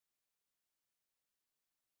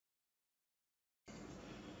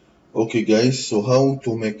Okay guys, so how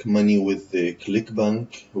to make money with the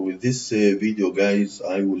ClickBank. With this video guys,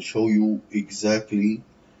 I will show you exactly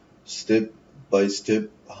step by step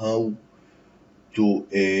how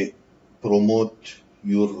to promote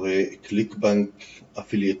your ClickBank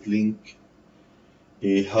affiliate link,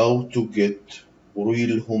 how to get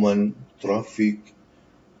real human traffic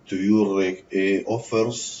to your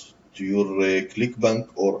offers, to your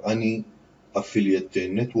ClickBank or any affiliate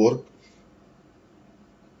network.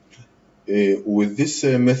 With this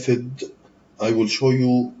method, I will show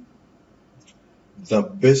you the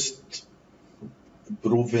best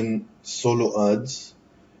proven solo ads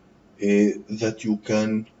that you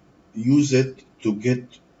can use it to get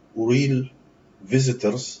real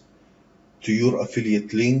visitors to your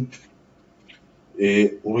affiliate link,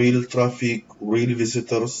 real traffic, real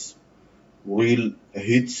visitors, real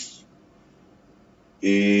hits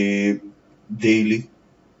daily.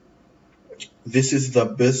 This is the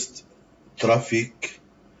best traffic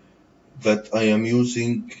that I am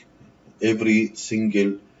using every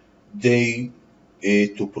single day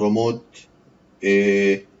to promote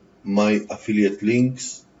my affiliate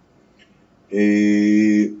links.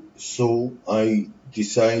 So I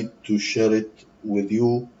decide to share it with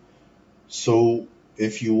you. So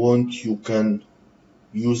if you want, you can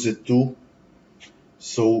use it too.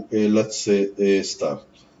 So let's start.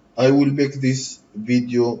 I will make this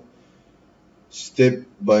video step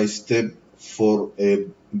by step for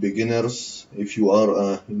beginners. If you are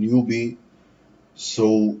a newbie,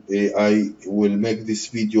 so I will make this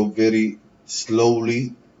video very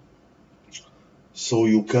slowly so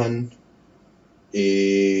you can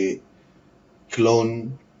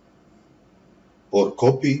clone or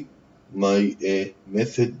copy my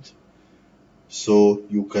method so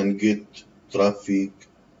you can get traffic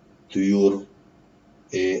to your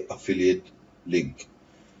affiliate link.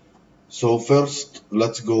 So first,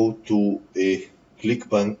 let's go to a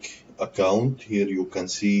ClickBank account. Here you can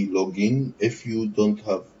see login. If you don't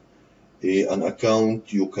have an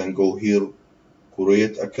account, you can go here,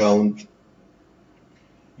 create account.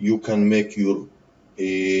 You can make your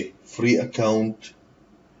free account.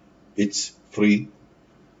 It's free.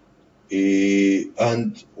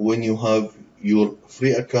 And when you have your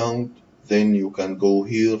free account, then you can go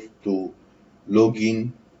here to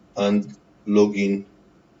login and login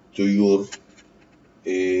to your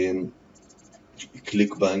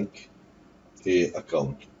ClickBank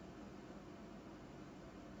account.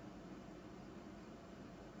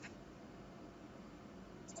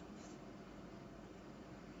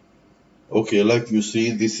 Okay, like you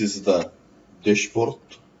see, this is the dashboard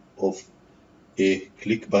of a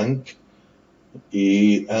ClickBank,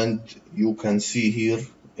 and you can see here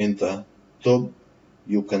in the top,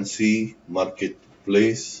 you can see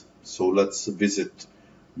marketplace. So let's visit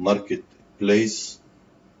marketplace.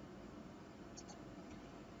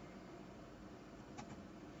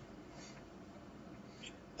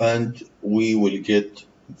 And we will get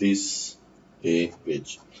this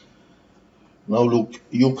page. Now look,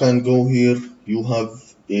 you can go here, you have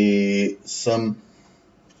some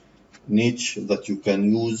niche that you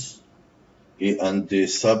can use and the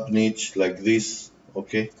sub niche like this.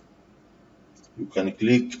 Okay, you can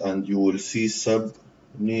click and you will see sub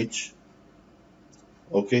niche.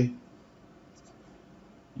 Okay,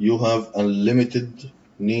 you have unlimited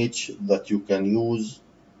niche that you can use.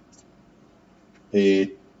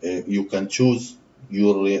 You can choose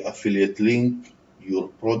your affiliate link, your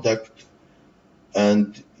product,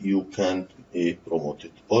 and you can promote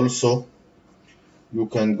it. Also, you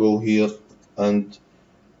can go here and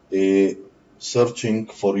searching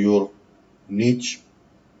for your niche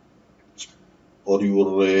or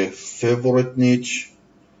your favorite niche,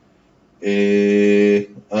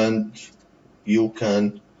 and you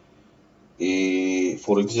can,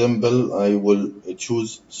 for example, I will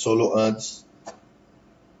choose solo ads.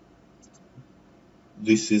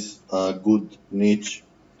 This is a good niche,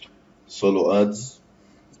 solo ads.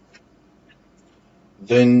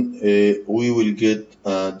 Then we will get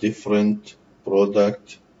a different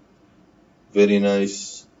product, very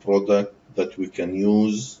nice product that we can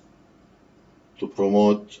use to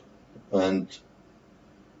promote and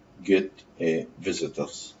get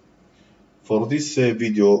visitors. For this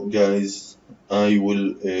video guys, I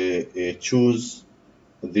will choose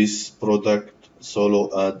this product, solo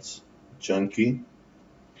ads chunky.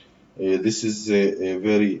 This is a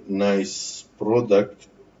very nice product.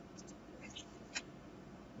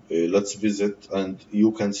 Let's visit and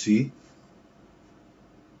you can see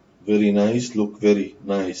very nice, look very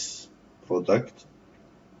nice product.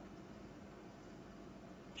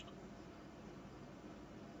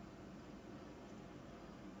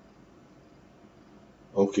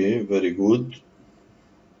 Okay, very good.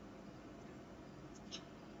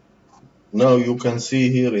 Now you can see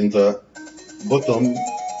here in the bottom,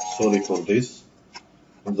 sorry for this,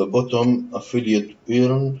 in the bottom, affiliate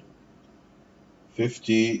earn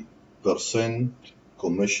 50%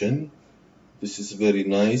 commission. This is very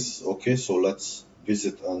nice. Okay, so let's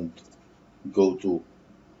visit and go to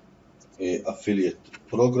a affiliate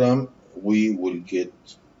program. We will get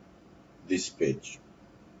this page.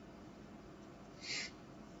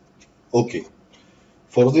 Okay,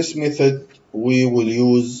 for this method, we will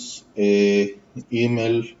use a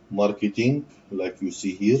email marketing, like you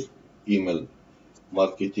see here, email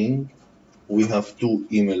marketing. We have two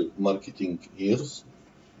email marketing here.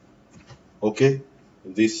 Okay,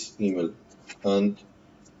 this email and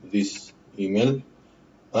this email,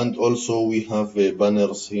 and also we have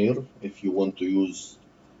banners here. If you want to use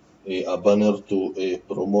a banner to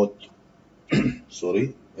promote,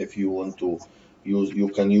 sorry, if you want to use, you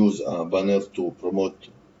can use a banner to promote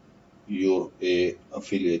your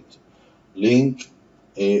affiliate link.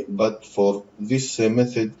 But for this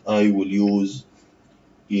method, I will use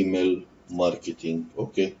email marketing.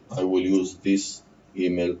 Okay, I will use this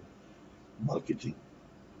email marketing.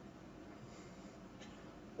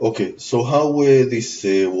 Okay, so how this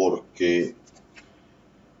work?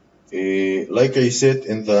 Like I said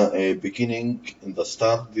in the beginning, in the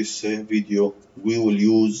start this video, we will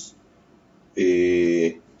use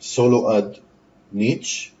a solo ad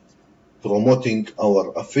niche promoting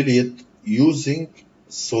our affiliate using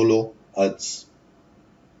solo ads.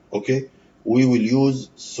 Okay, we will use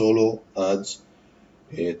solo ads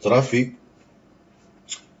traffic.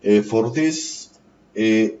 For this,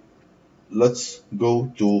 let's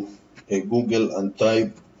go to Google and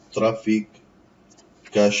type traffic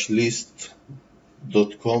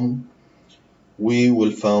cashlist.com. We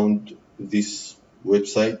will find this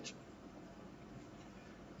website.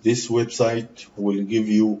 This website will give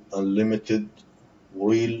you unlimited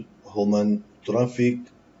real human traffic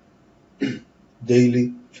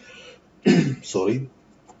daily. Sorry.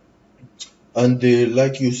 And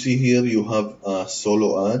like you see here, you have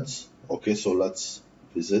solo ads. Okay, so let's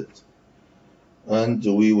visit. And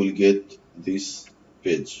we will get this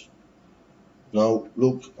page. Now,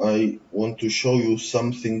 look, I want to show you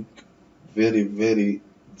something very, very,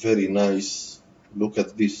 very nice. Look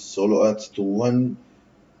at this, solo ads to 1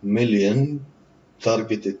 million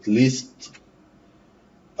targeted list,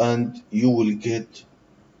 and you will get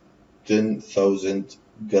 10,000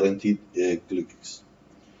 guaranteed clicks.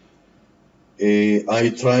 I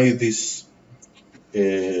try this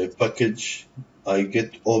package. I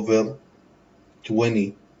get over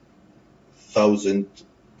 20,000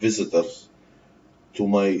 visitors to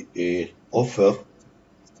my offer,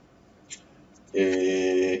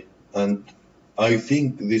 and I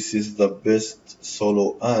think this is the best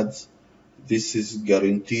solo ads. This is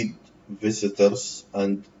guaranteed visitors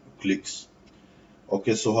and clicks.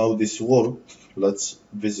 Okay, so how this works? Let's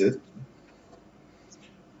visit,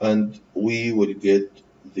 and we will get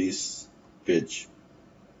this page.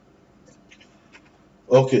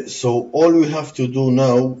 Okay, so all we have to do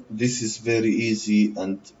now, this is very easy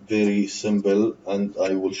and very simple, and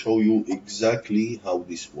I will show you exactly how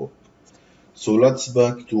this works. So let's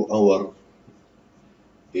back to our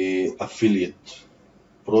affiliate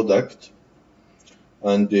product,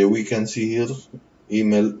 and we can see here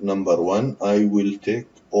email number 1. I will take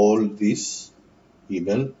all this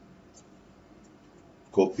email,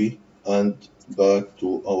 copy, and back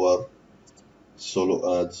to our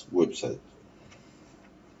solo ads website.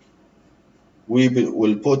 We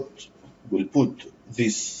will put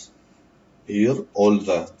this here, all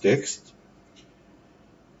the text.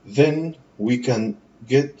 Then we can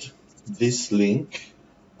get this link,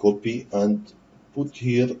 copy, and put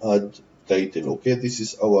here ad title. Okay, this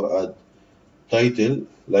is our ad title.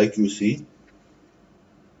 Like you see,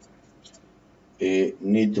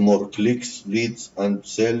 need more clicks, leads, and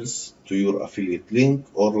sales to your affiliate link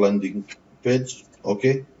or landing page.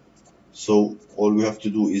 Okay, so all we have to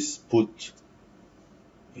do is put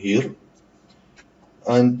here,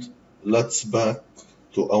 and let's back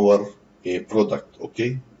to our product.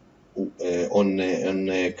 Okay, on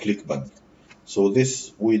ClickBank. So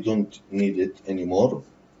this, we don't need it anymore.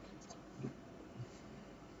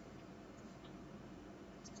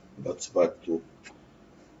 Let's back to,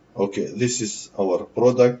 okay, this is our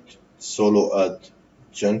product, solo ad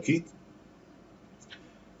junkie.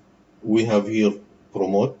 We have here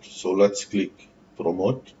promote, so let's click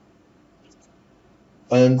promote,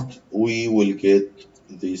 and we will get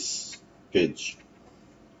this page.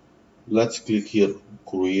 Let's click here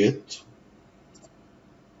create,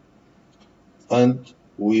 and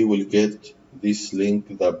we will get this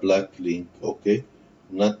link, the black link, okay?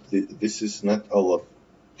 This is not our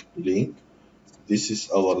link. This is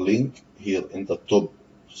our link here in the top.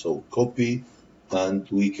 So copy, and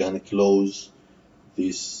we can close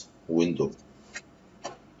this window.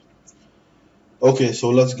 Okay, so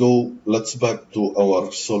let's back to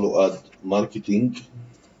our solo ad marketing,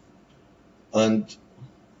 and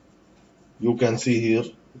you can see here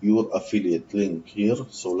your affiliate link here.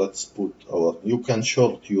 So let's put you can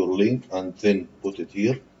short your link and then put it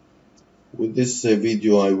here. With this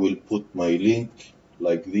video, I will put my link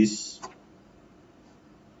like this.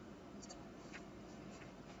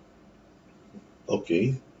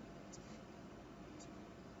 Okay,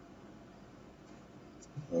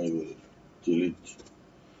 I will delete.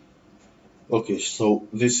 Okay, so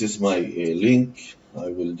this is my link. I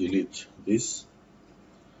will delete this.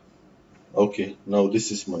 Okay, now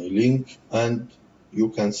this is my link, and you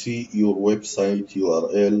can see your website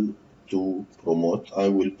URL to promote. I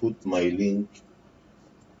will put my link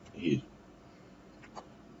here.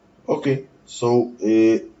 Okay, so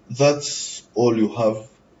that's all you have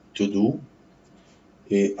to do.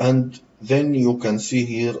 And then you can see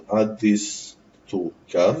here, add this to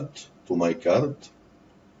my card.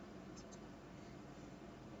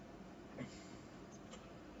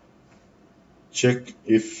 Check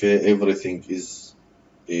if everything is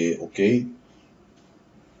okay.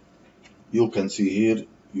 You can see here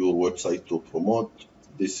your website to promote.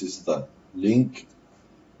 This is the link.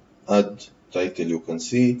 Add title, you can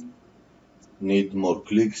see. Need more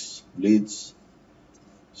clicks, leads.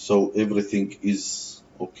 So everything is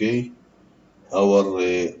okay.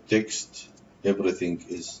 Our text, everything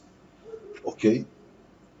is okay.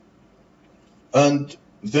 And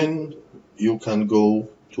then you can go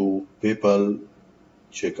to PayPal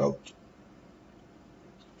checkout.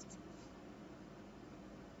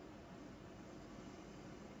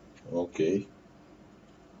 Okay.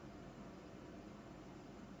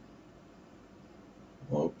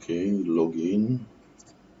 Okay, login.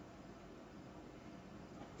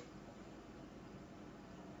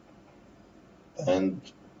 And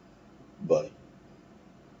buy.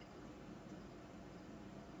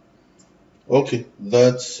 Okay,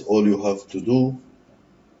 that's all you have to do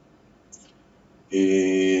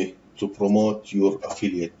to promote your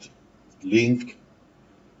affiliate link.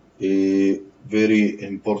 Very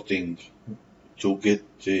important to get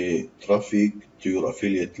traffic to your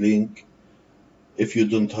affiliate link. If you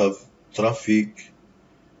don't have traffic,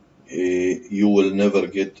 you will never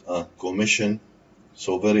get a commission.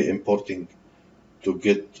 So very important to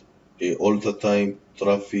get all the time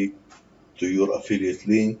traffic to your affiliate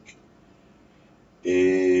link.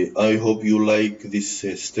 I hope you like this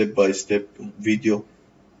step-by-step video.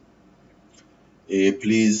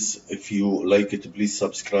 Please, if you like it, please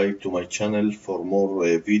subscribe to my channel for more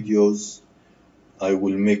videos. I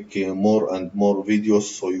will make more and more videos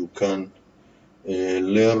so you can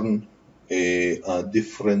learn a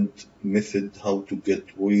different method how to get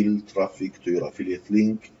real traffic to your affiliate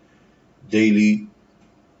link daily.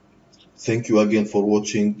 Thank you again for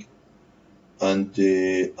watching, and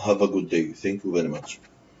have a good day. Thank you very much.